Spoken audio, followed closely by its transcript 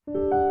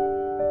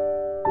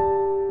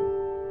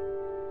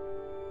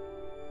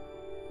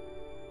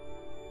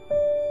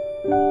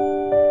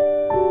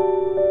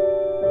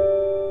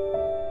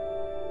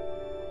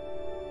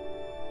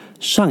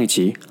上一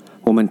集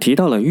我们提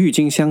到了郁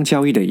金香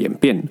交易的演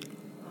变，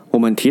我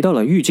们提到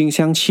了郁金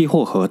香期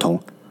货合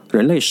同，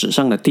人类史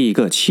上的第一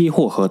个期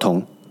货合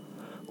同。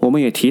我们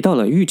也提到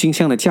了郁金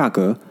香的价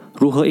格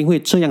如何因为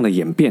这样的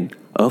演变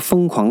而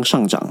疯狂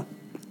上涨。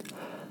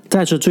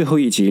在这最后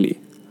一集里，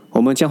我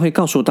们将会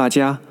告诉大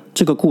家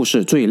这个故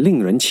事最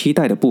令人期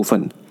待的部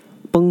分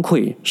——崩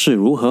溃是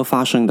如何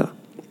发生的。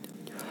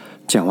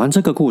讲完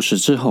这个故事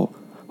之后，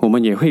我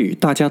们也会与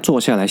大家坐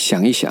下来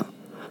想一想，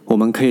我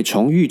们可以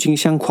从郁金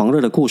香狂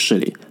热的故事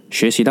里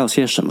学习到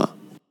些什么。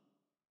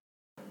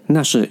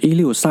那是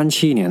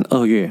1637年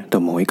2月的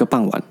某一个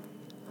傍晚，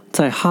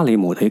在哈雷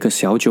姆的一个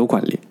小酒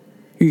馆里，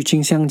郁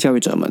金香交易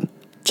者们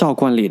照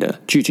惯例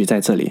的聚集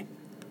在这里。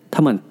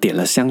他们点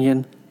了香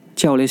烟，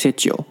叫了一些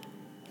酒，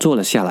坐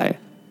了下来，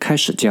开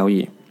始交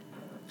易。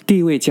第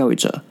一位交易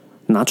者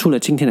拿出了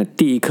今天的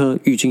第一颗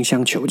郁金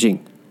香球茎，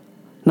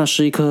那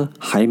是一颗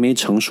还没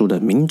成熟的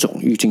名种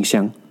郁金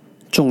香，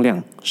重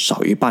量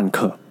少于半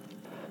克。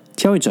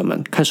交易者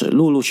们开始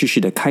陆陆续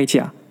续的开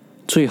价，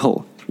最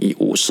后以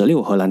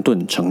56荷兰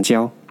盾成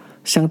交，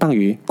相当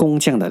于工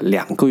匠的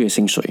2个月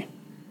薪水。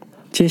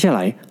接下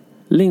来，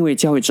另一位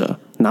交易者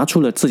拿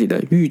出了自己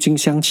的郁金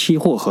香期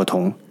货合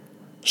同，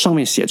上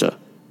面写着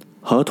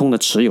合同的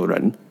持有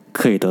人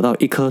可以得到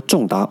一颗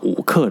重达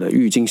5克的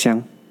郁金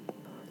香。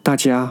大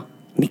家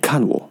你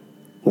看我，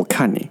我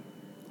看你，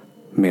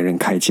没人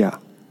开价。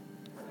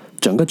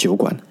整个酒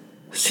馆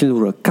陷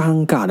入了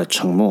尴尬的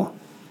沉默。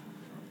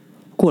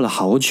过了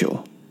好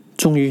久，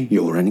终于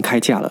有人开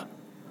价了。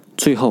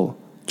最后，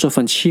这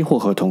份期货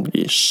合同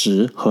以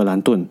10荷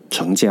兰盾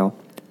成交，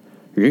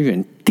远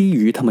远低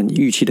于他们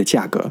预期的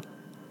价格。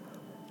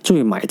这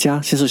位买家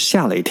先是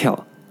吓了一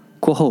跳，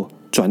过后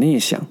转念一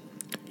想，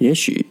也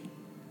许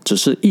只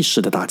是一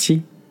时的打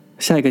击，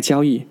下一个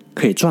交易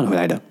可以赚回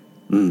来的。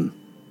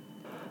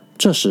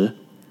这时，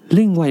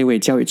另外一位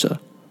交易者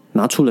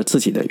拿出了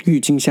自己的郁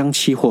金香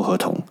期货合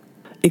同，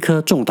一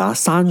颗重达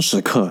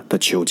30克的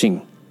球茎。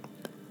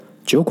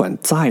酒馆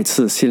再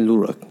次陷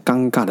入了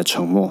尴尬的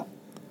沉默，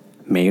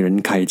没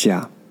人开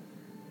价。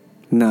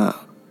那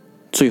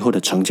最后的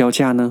成交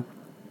价呢？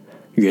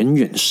远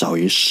远少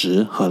于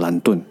10荷兰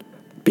盾，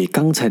比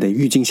刚才的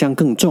郁金香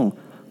更重，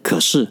可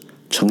是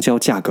成交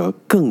价格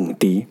更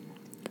低。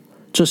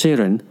这些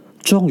人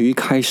终于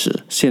开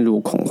始陷入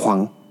恐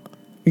慌，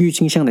郁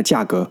金香的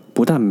价格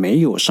不但没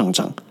有上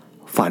涨，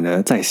反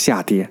而在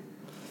下跌。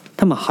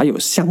他们还有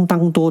相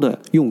当多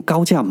的用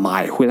高价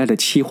买回来的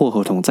期货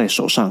合同在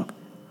手上，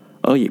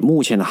而以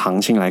目前的行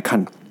情来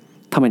看，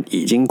他们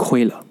已经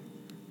亏了。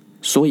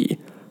所以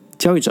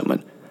交易者们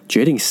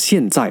决定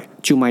现在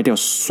就卖掉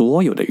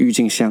所有的郁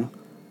金香。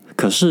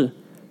可是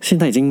现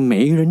在已经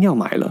没人要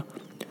买了，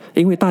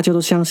因为大家都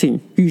相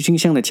信郁金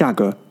香的价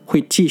格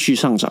会继续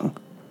上涨。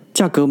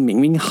价格明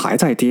明还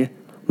在跌，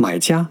买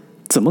家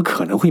怎么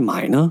可能会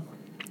买呢？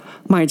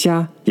卖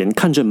家眼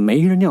看着没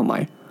人要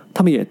买，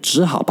他们也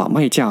只好把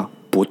卖价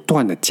不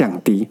断的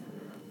降低。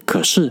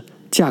可是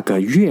价格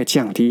越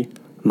降低，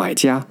买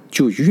家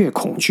就越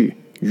恐惧，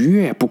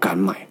越不敢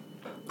买。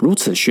如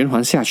此循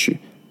环下去，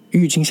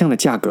郁金香的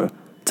价格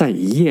在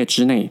1夜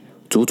之内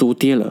足足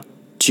跌了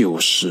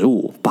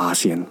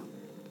95%。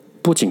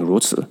不仅如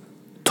此，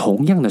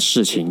同样的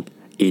事情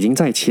已经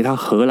在其他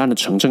荷兰的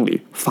城镇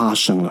里发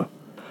生了。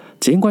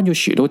尽管有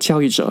许多交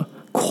易者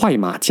快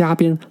马加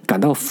鞭赶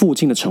到附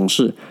近的城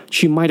市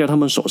去卖掉他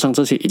们手上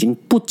这些已经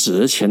不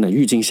值钱的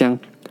郁金香，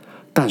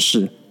但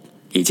是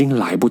已经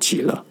来不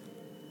及了。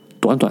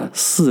短短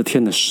4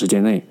天的时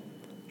间内，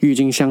郁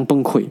金香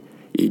崩溃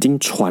已经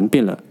传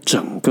遍了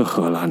整个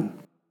荷兰。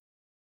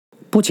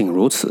不仅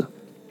如此，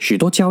许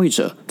多交易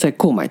者在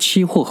购买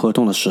期货合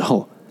同的时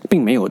候，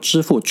并没有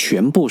支付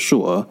全部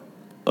数额，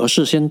而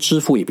是先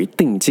支付一笔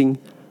定金，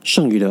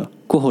剩余的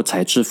过后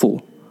才支付。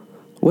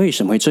为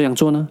什么会这样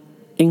做呢？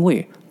因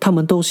为他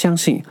们都相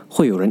信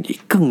会有人以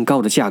更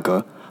高的价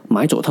格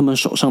买走他们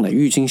手上的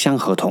郁金香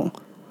合同，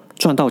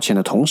赚到钱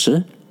的同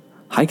时，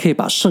还可以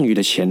把剩余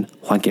的钱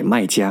还给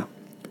卖家。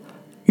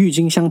郁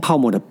金香泡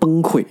沫的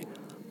崩溃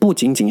不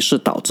仅仅是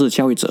导致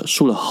交易者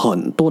输了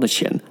很多的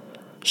钱，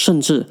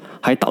甚至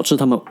还导致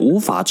他们无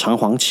法偿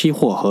还期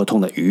货合同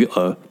的余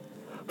额。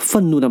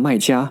愤怒的卖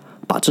家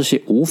把这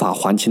些无法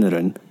还钱的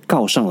人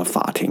告上了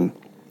法庭。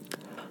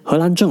荷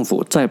兰政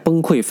府在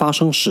崩溃发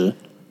生时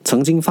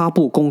曾经发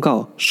布公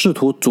告，试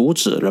图阻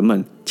止人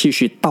们继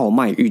续倒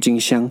卖郁金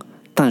香，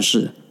但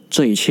是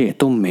这一切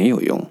都没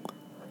有用。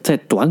在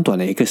短短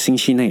的1个星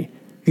期内，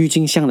郁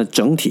金香的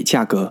整体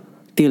价格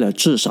跌了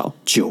至少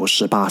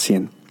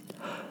90%。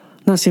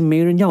那些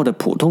没人要的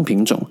普通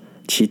品种，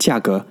其价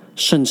格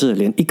甚至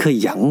连一颗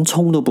洋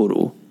葱都不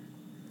如。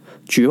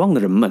绝望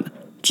的人们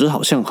只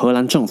好向荷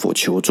兰政府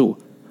求助，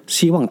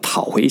希望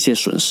讨回一些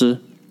损失。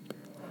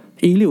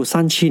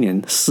1637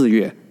年4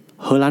月，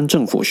荷兰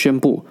政府宣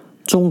布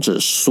终止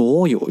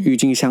所有郁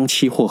金香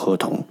期货合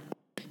同，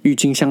郁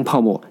金香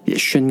泡沫也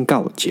宣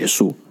告结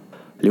束，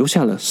留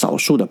下了少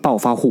数的暴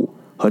发户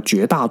和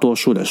绝大多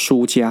数的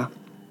输家。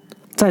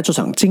在这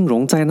场金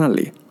融灾难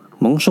里，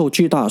蒙受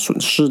巨大损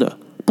失的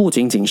不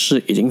仅仅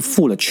是已经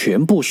付了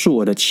全部数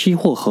额的期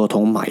货合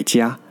同买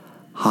家，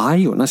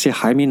还有那些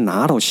还没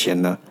拿到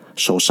钱呢，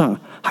手上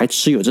还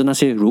持有着那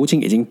些如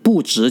今已经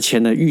不值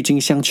钱的郁金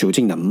香球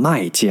茎的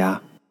卖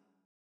家。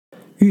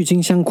郁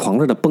金香狂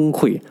热的崩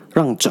溃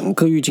让整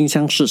个郁金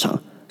香市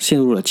场陷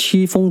入了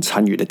凄风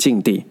惨雨的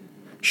境地，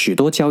许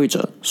多交易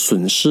者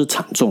损失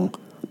惨重，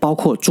包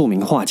括著名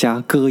画家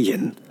歌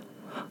言。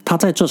他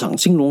在这场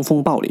金融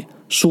风暴里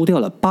输掉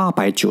了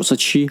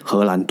897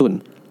荷兰盾，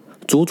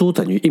足足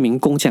等于一名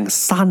工匠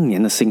3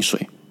年的薪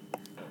水。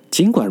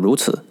尽管如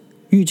此，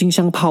郁金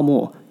香泡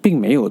沫并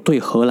没有对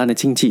荷兰的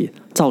经济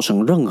造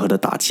成任何的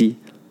打击，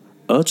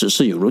而只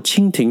是有如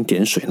蜻蜓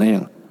点水那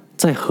样，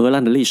在荷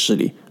兰的历史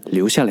里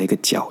留下了一个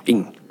脚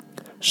印。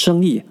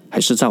生意还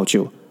是照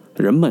旧，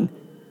人们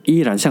依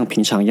然像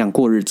平常一样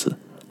过日子，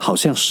好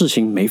像事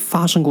情没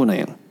发生过那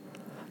样。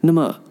那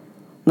么，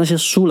那些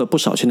输了不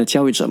少钱的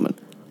交易者们，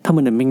他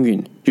们的命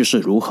运又是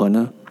如何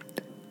呢？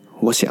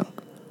我想，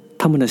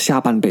他们的下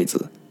半辈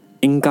子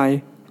应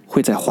该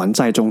会在还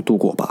债中度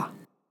过吧。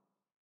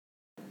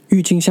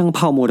郁金香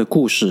泡沫的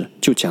故事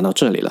就讲到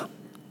这里了。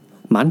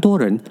蛮多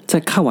人在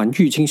看完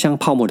郁金香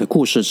泡沫的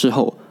故事之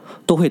后，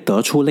都会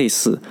得出类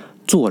似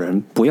做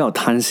人不要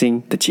贪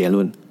心的结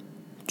论。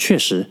确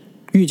实，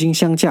郁金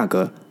香价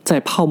格在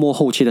泡沫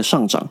后期的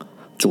上涨，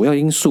主要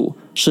因素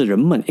是人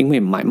们因为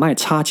买卖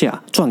差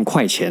价赚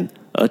快钱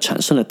而产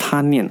生了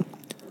贪念。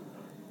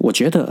我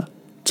觉得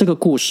这个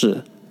故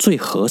事最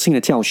核心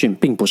的教训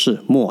并不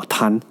是莫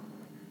贪，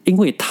因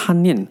为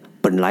贪念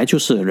本来就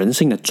是人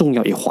性的重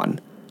要一环。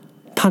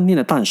贪念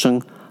的诞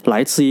生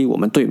来自于我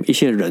们对一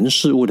些人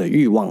事物的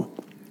欲望，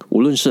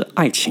无论是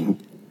爱情、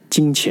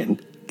金钱、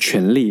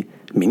权力、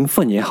名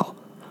分也好，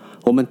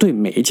我们对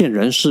每一件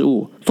人事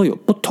物都有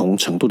不同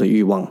程度的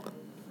欲望。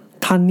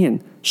贪念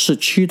是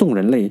驱动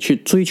人类去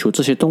追求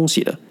这些东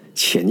西的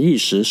潜意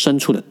识深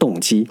处的动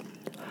机。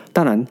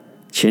当然，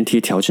前提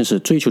条件是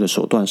追求的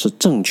手段是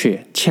正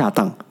确、恰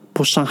当，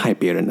不伤害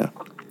别人的。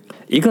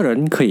一个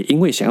人可以因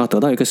为想要得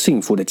到一个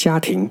幸福的家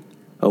庭，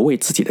而为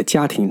自己的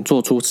家庭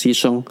做出牺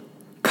牲，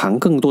扛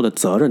更多的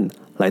责任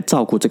来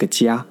照顾这个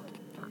家。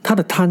他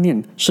的贪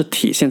念是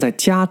体现在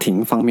家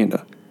庭方面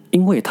的，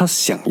因为他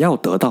想要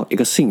得到一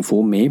个幸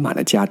福美满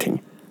的家庭。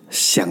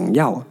想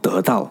要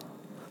得到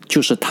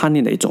就是贪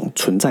念的一种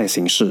存在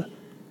形式。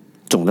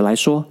总的来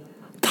说，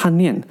贪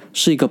念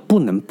是一个不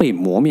能被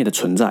磨灭的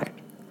存在，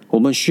我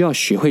们需要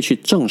学会去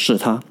正视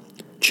它，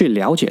去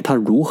了解它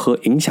如何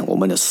影响我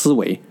们的思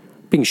维，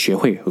并学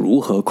会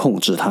如何控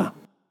制它。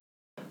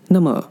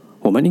那么，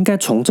我们应该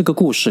从这个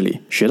故事里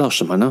学到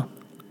什么呢？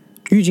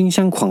郁金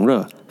香狂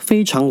热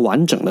非常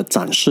完整地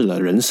展示了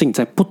人性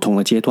在不同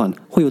的阶段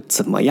会有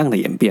怎么样的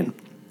演变。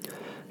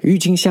郁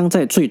金香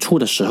在最初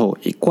的时候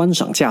以观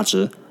赏价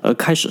值而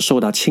开始受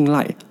到青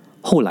睐，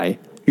后来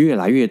越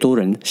来越多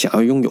人想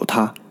要拥有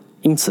它，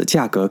因此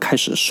价格开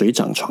始水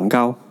涨船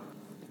高。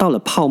到了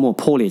泡沫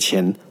破裂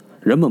前，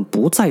人们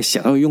不再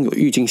想要拥有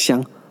郁金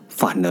香，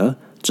反而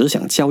只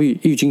想交易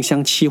郁金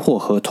香期货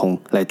合同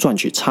来赚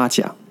取差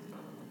价。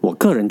我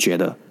个人觉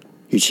得，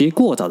与其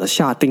过早的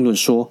下定论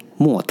说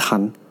莫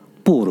贪，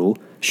不如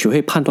学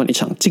会判断一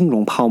场金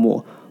融泡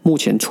沫目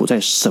前处在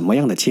什么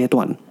样的阶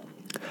段。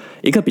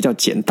一个比较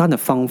简单的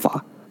方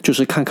法就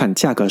是看看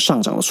价格上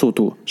涨的速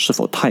度是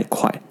否太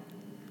快。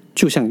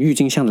就像郁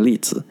金香的例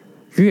子，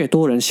越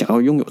多人想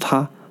要拥有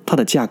它，它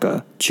的价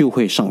格就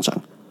会上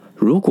涨。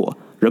如果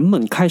人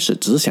们开始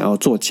只想要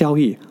做交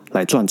易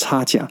来赚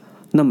差价，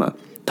那么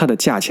它的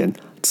价钱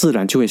自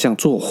然就会像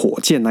坐火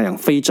箭那样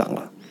飞涨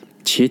了，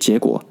其结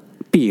果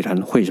必然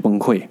会崩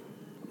溃。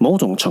某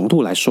种程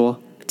度来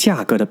说，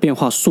价格的变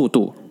化速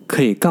度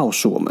可以告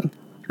诉我们，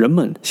人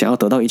们想要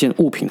得到一件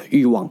物品的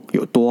欲望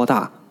有多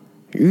大。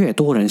越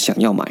多人想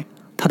要买，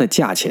它的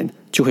价钱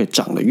就会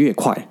涨得越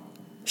快。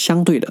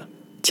相对的，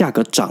价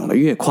格涨得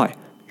越快，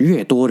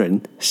越多人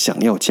想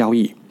要交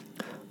易。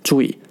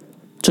注意，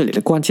这里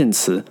的关键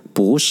词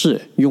不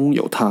是拥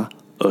有它，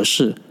而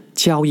是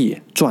交易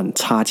赚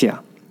差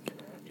价。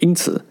因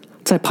此，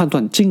在判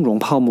断金融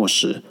泡沫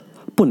时，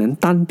不能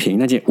单凭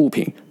那件物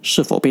品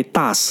是否被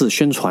大肆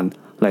宣传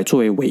来作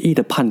为唯一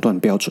的判断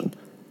标准。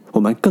我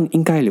们更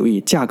应该留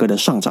意价格的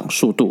上涨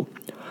速度，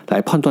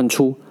来判断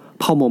出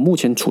泡沫目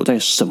前处在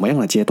什么样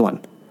的阶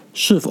段，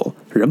是否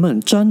人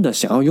们真的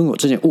想要拥有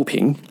这件物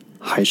品，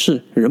还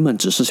是人们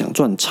只是想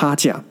赚差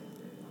价。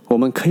我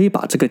们可以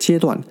把这个阶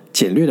段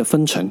简略地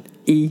分成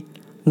1.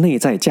 内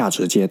在价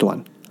值阶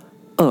段，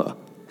 2.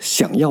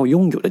 想要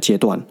拥有的阶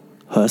段，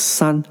和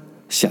 3.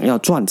 想要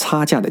赚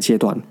差价的阶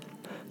段。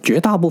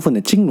绝大部分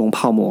的金融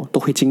泡沫都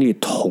会经历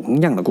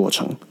同样的过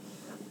程。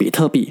比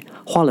特币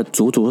花了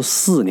足足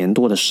4年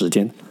多的时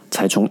间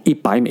才从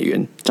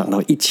$100涨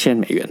到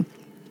$1000，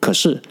可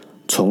是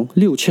从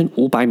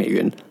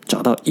$6500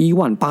涨到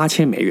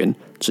$18000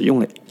只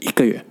用了1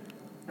个月，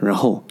然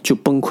后就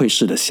崩溃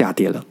式的下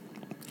跌了。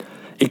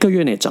1个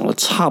月内涨了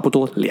差不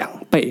多2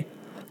倍，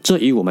这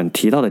与我们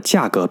提到的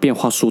价格变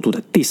化速度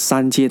的第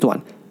3阶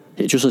段，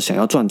也就是想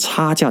要赚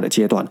差价的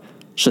阶段，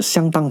是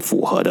相当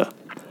符合的。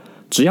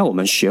只要我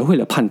们学会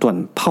了判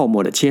断泡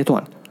沫的阶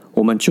段，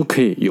我们就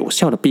可以有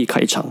效地避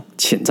开一场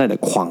潜在的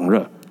狂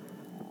热。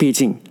毕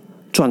竟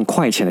赚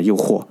快钱的诱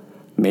惑，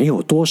没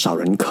有多少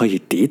人可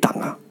以抵挡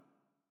啊。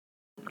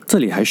这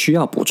里还需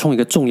要补充一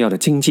个重要的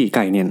经济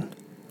概念，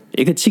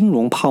一个金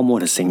融泡沫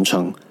的形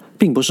成，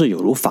并不是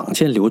有如坊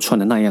间流传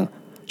的那样，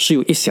是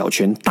由一小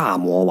群大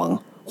魔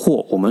王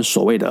或我们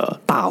所谓的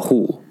大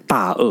户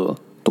大鳄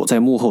躲在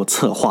幕后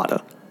策划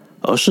的，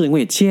而是因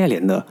为接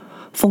连的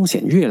风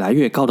险越来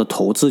越高的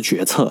投资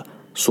决策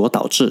所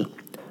导致。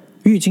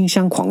郁金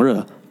香狂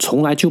热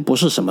从来就不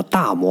是什么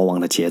大魔王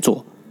的杰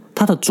作，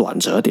它的转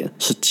折点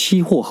是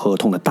期货合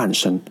同的诞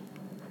生。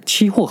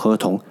期货合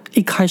同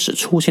一开始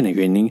出现的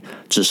原因，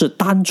只是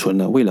单纯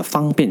的为了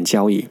方便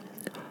交易。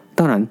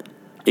当然，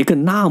一个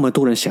那么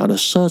多人想要的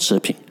奢侈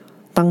品，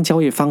当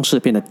交易方式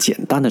变得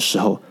简单的时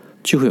候，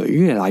就会有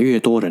越来越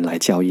多人来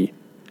交易。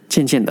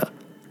渐渐的，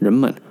人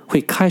们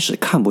会开始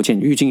看不见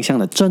郁金香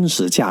的真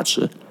实价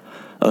值，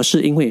而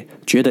是因为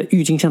觉得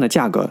郁金香的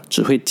价格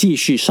只会继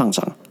续上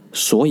涨，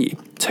所以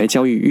才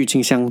交易郁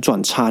金香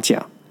赚差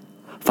价。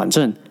反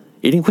正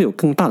一定会有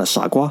更大的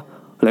傻瓜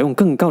来用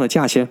更高的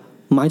价钱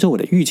买走我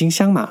的郁金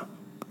香嘛。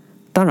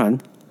当然，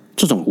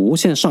这种无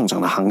限上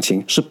涨的行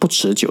情是不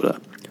持久的，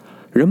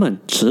人们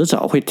迟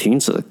早会停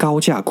止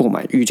高价购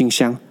买郁金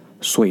香，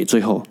所以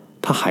最后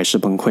它还是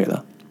崩溃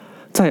了。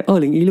在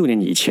2016年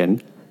以前，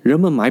人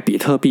们买比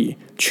特币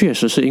确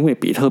实是因为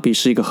比特币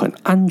是一个很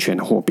安全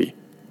的货币。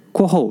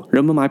过后，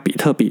人们买比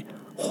特币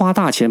花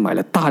大钱买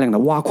了大量的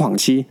挖矿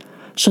机，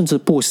甚至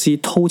不惜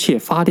偷窃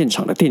发电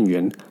厂的电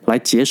源来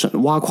节省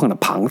挖矿的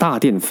庞大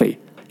电费，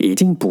已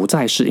经不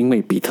再是因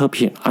为比特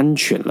币很安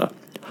全了，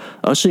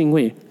而是因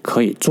为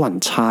可以赚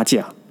差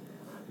价。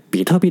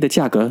比特币的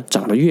价格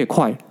涨得越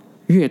快，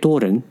越多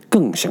人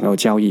更想要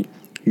交易，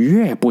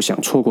越不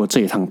想错过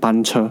这一趟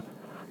班车。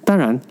当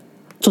然，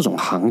这种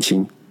行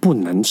情不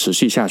能持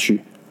续下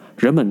去，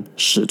人们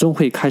始终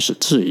会开始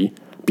质疑，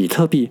比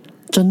特币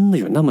真的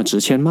有那么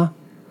值钱吗？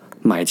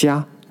买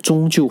家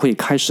终究会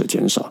开始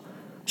减少，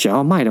想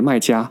要卖的卖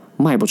家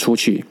卖不出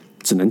去，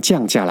只能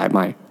降价来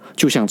卖，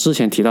就像之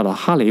前提到的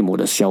哈雷姆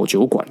的小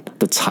酒馆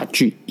的惨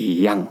剧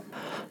一样。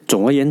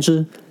总而言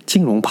之，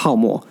金融泡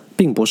沫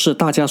并不是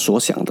大家所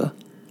想的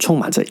充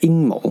满着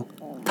阴谋，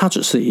它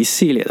只是一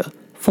系列的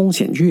风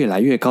险越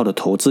来越高的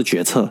投资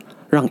决策，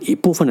让一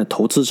部分的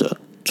投资者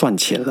赚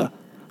钱了，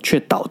却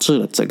导致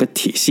了整个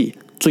体系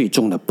最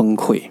终的崩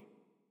溃。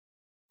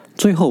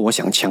最后我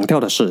想强调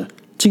的是，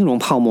金融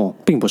泡沫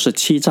并不是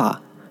欺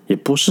诈，也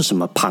不是什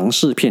么庞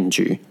氏骗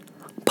局。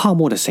泡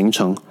沫的形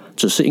成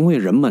只是因为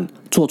人们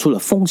做出了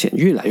风险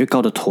越来越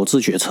高的投资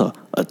决策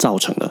而造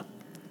成的。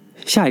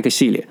下一个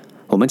系列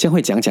我们将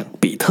会讲讲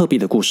比特币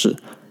的故事，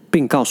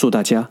并告诉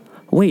大家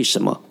为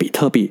什么比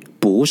特币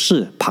不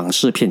是庞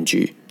氏骗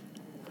局。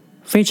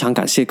非常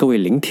感谢各位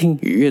聆听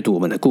与阅读我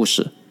们的故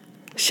事，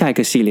下一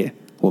个系列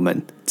我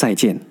们再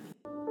见。